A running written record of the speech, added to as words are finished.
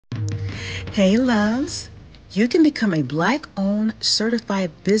Hey, loves. You can become a Black-owned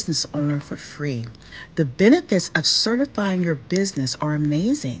certified business owner for free. The benefits of certifying your business are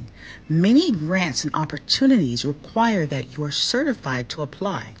amazing. Many grants and opportunities require that you are certified to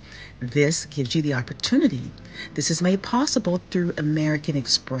apply. This gives you the opportunity. This is made possible through American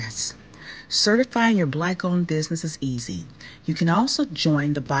Express. Certifying your Black-owned business is easy. You can also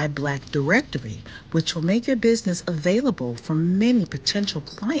join the Buy Black directory, which will make your business available for many potential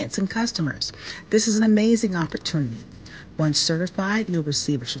clients and customers. This is an amazing opportunity. Once certified, you'll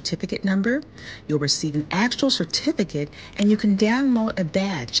receive a certificate number, you'll receive an actual certificate, and you can download a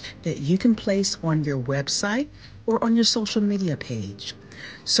badge that you can place on your website or on your social media page.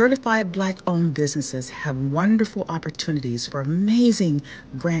 Certified Black-owned businesses have wonderful opportunities for amazing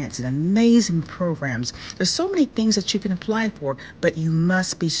grants and amazing programs. There's so many things that you can apply for, but you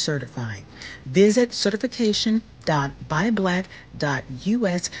must be certified. Visit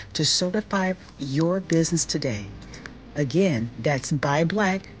certification.buyblack.us to certify your business today. Again, that's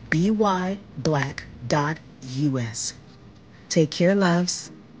buyblack, B-Y, black.us. Take care,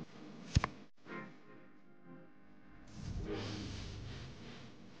 loves.